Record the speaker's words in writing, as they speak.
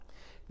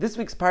This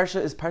week's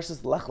Parsha is Parshas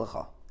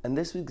Lecha, and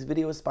this week's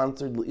video is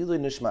sponsored L'ilui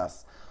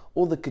Nishmas,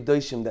 all the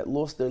Kedoshim that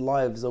lost their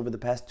lives over the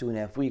past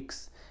 2.5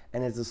 weeks,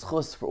 and as a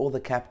schus for all the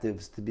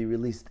captives to be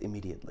released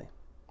immediately.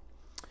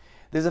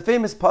 There's a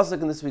famous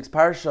pasuk in this week's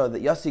Parsha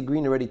that Yossi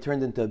Green already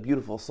turned into a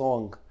beautiful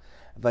song.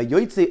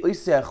 Vayoytze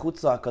oisei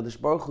achutza,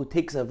 Kadosh Baruch Hu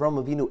takes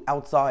Avram Avinu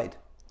outside.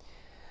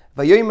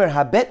 Vayoymer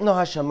habetno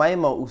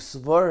hashamayma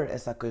usvor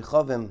es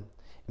hakoychavim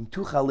im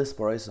tuchal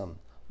lisparoisam.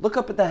 Look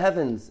up at the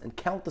heavens and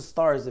count the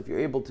stars if you're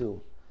able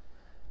to.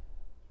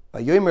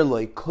 Vayoymer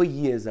loy ko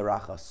yeh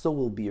zaracha, so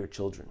will be your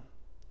children.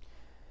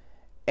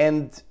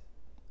 And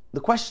the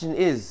question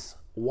is,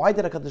 why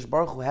did HaKadosh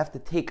Baruch Hu have to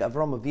take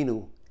Avram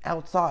Avinu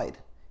outside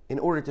in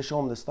order to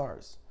show him the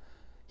stars?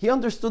 He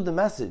understood the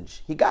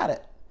message. He got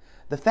it.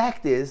 The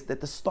fact is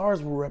that the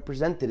stars were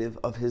representative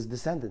of his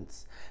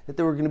descendants, that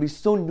they were going to be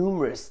so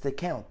numerous to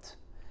count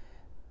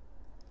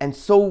and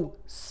so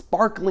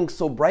sparkling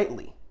so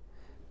brightly,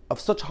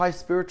 of such high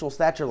spiritual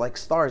stature like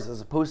stars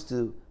as opposed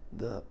to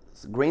the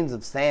grains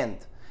of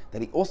sand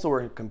that he also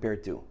were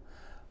compared to.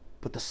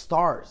 But the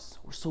stars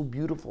were so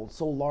beautiful,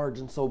 so large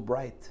and so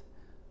bright.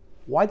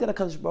 Why did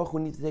HaKadosh Baruch Hu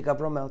need to take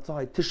Avram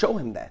outside? To show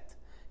him that.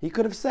 He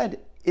could have said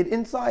it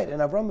inside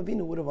and Avram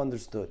Avinu would have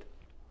understood.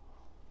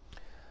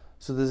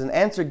 So there's an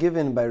answer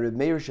given by Reb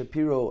Meir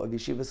Shapiro of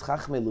Yeshivas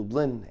Chachmei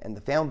Lublin and the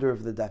founder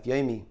of the Daf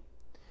Yomi,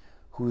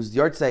 whose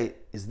yahrzeit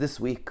is this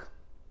week.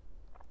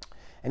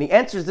 And he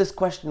answers this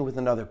question with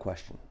another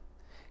question.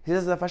 He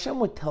says, if Hashem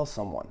would tell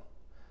someone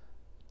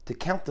to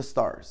count the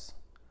stars,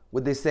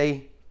 would they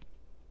say,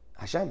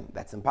 Hashem,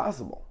 that's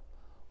impossible?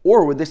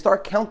 Or would they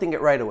start counting it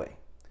right away?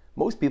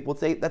 Most people would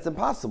say, that's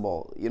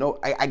impossible. You know,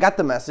 I got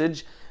the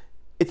message.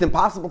 It's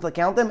impossible to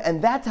count them, and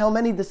that's how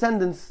many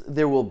descendants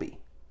there will be.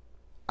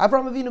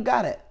 Avram Avinu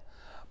got it.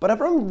 But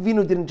Avram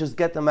Avinu didn't just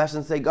get the message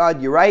and say,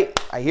 God, you're right,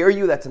 I hear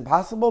you, that's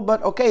impossible,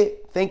 but okay,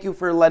 thank you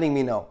for letting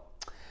me know.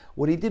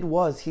 What he did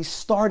was, he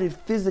started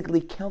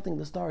physically counting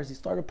the stars. He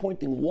started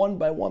pointing one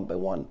by one by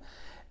one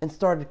and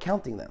started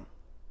counting them.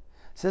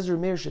 Says Reb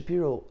Meir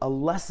Shapiro, a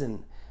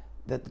lesson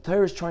that the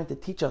Torah is trying to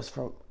teach us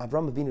from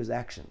Avram Avinu's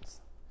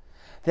actions.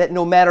 That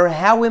no matter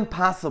how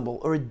impossible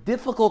or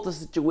difficult a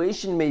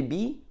situation may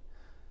be,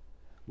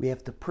 we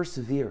have to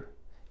persevere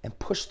and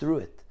push through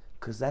it,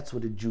 because that's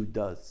what a Jew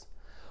does.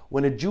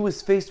 When a Jew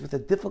is faced with a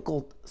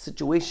difficult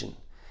situation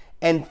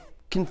and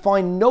can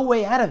find no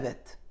way out of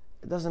it,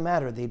 it doesn't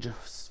matter. They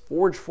just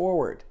forge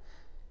forward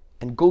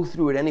and go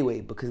through it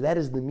anyway, because that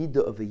is the midah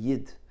of a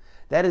Yid.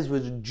 That is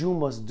what a Jew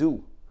must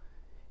do.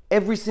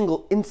 Every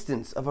single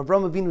instance of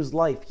Avram Avinu's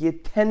life, he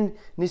had 10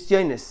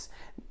 nisyonis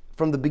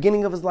from the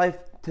beginning of his life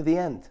to the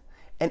end.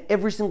 And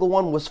every single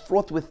one was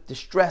fraught with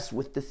distress,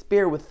 with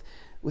despair, with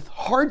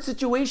hard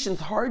situations,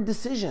 hard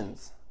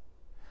decisions.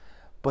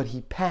 But he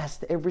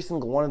passed every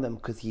single one of them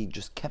because he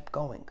just kept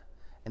going.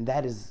 And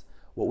that is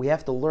what we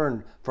have to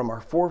learn from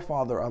our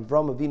forefather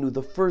Avram Avinu,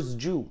 the first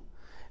Jew,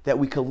 that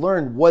we can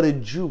learn what a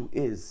Jew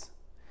is.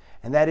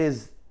 And that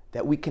is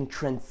that we can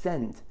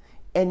transcend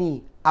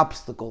any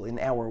obstacle in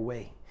our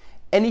way.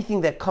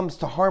 Anything that comes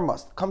to harm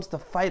us, comes to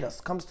fight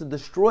us, comes to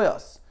destroy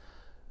us,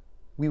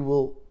 we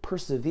will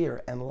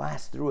persevere and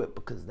last through it,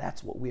 because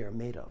that's what we are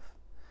made of.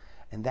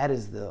 And that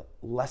is the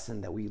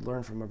lesson that we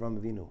learn from Avram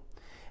Avinu.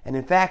 And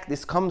in fact,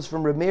 this comes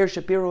from Reb Meir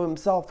Shapiro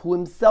himself, who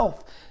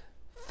himself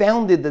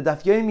founded the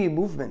Daf Yomi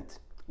movement,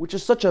 which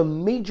is such a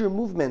major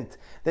movement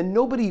that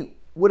nobody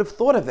would have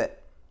thought of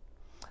it.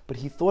 But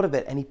he thought of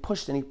it, and he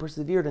pushed and he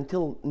persevered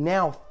until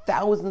now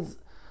thousands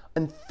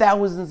and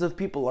thousands of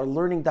people are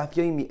learning Daf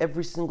Yomi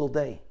every single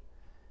day,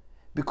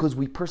 because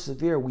we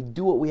persevere, we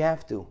do what we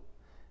have to.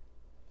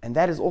 And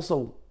that is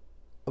also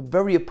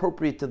very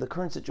appropriate to the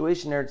current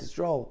situation in Eretz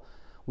Yisrael.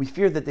 We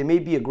fear that there may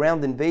be a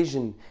ground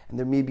invasion and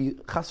there may be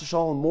chas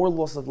v'shalom more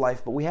loss of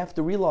life, but we have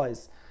to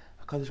realize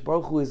HaKadosh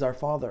Baruch Hu is our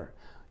Father.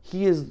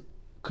 He is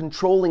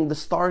controlling the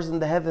stars in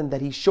the heaven that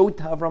He showed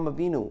to Avram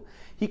Avinu.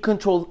 He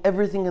controls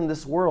everything in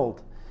this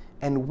world.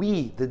 And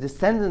we, the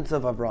descendants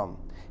of Avram,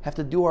 have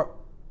to do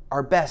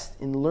our best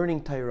in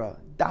learning Torah,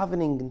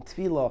 davening and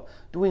tefillah,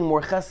 doing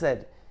more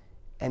chesed.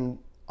 And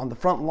on the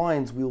front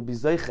lines, we will be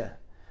zeiche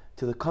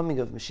to the coming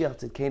of Mashiach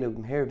Tzidkenu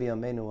B'mher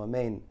V'Yameinu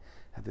Amen.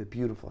 Have a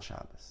beautiful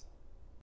Shabbos.